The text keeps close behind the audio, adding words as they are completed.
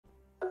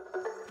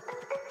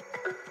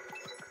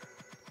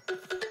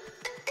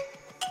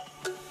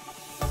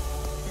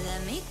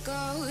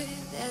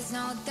there's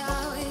no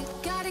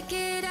doubt. Gotta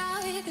get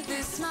out of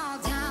this small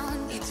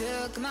town. You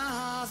took my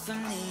heart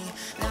from me,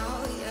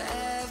 now you're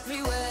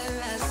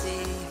everywhere I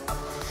see.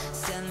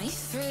 Set me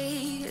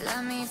free,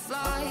 let me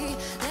fly,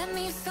 let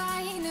me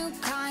find new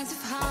kinds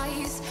of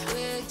highs.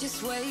 We're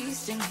just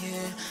wasting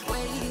here,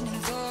 waiting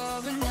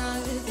for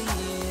another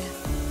year.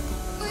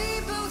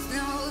 We both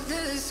know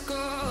the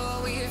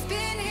score, we've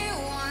been here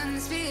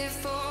once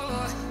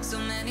before. So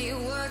many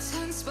words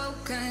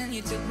unspoken,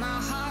 you took my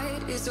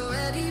heart, it's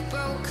already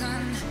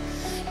broken.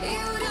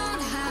 You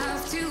don't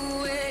have to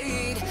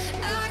wait,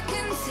 I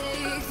can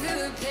take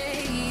the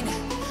pain.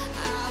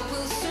 I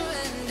will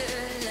surrender,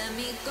 let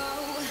me go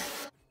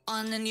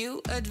on a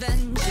new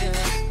adventure.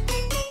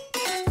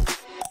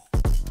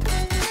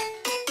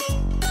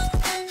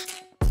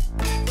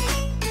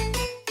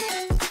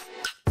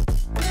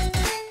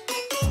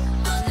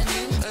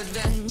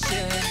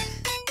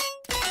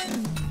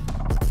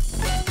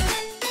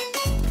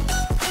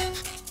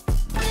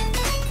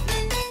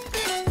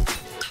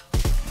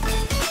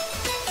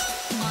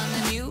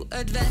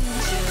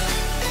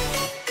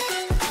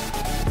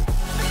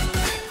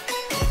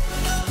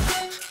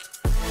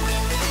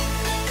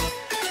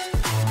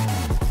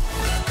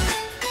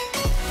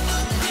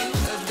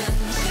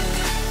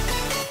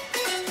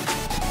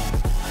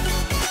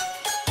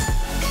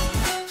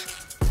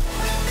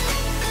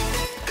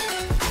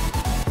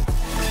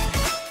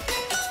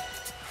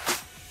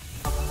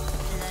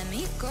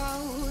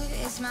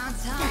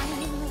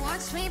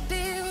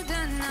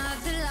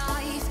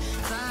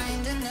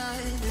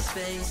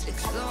 Space,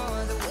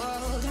 explore the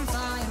world and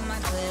find my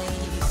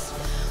place.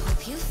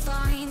 Hope you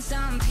find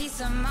some peace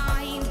of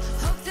mind.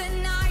 Hope the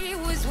night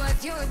was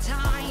worth your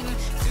time.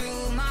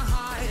 Threw my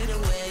heart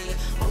away,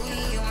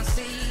 we won't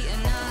see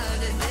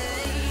another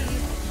day.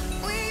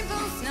 We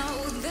both know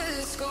the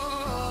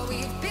score,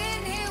 we've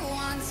been here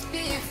once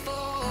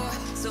before.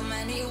 So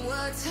many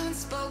words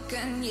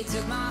unspoken, you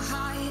took my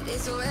heart,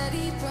 it's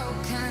already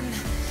broken.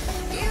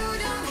 You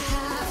don't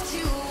have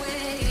to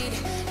wait,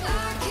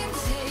 I can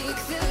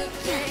take the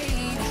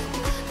pain.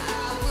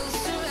 I will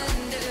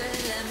surrender,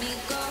 let me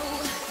go.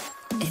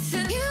 It's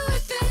a new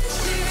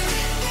adventure.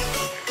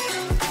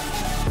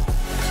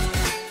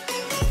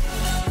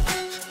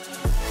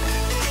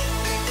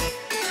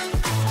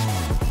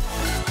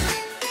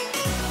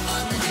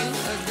 On a new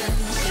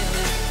adventure.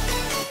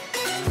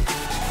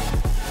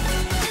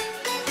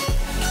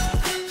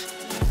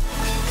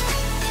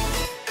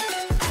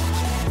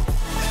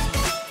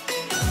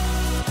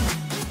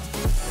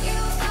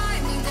 You'll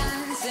find me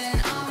dancing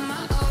on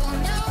my own.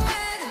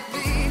 Nowhere to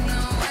be,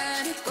 nowhere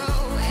to go.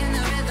 In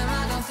the rhythm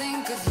I don't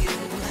think of you.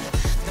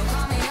 Don't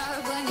call me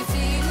up when you're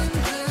feeling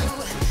blue.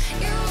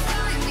 You'll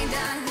find me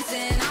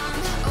dancing on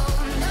my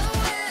own.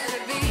 Nowhere to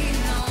be,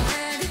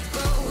 nowhere to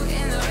go.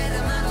 In the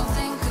rhythm I don't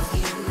think of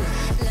you.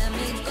 Let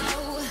me go.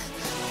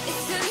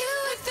 It's a new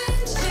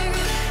adventure.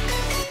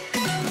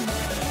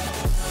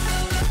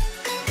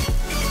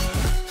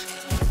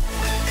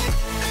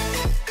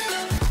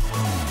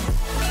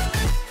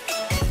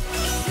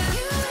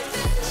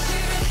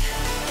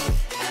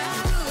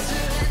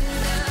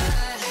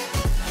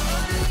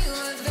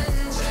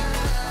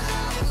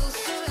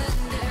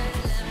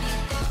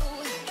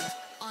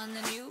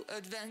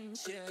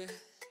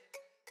 Adventure.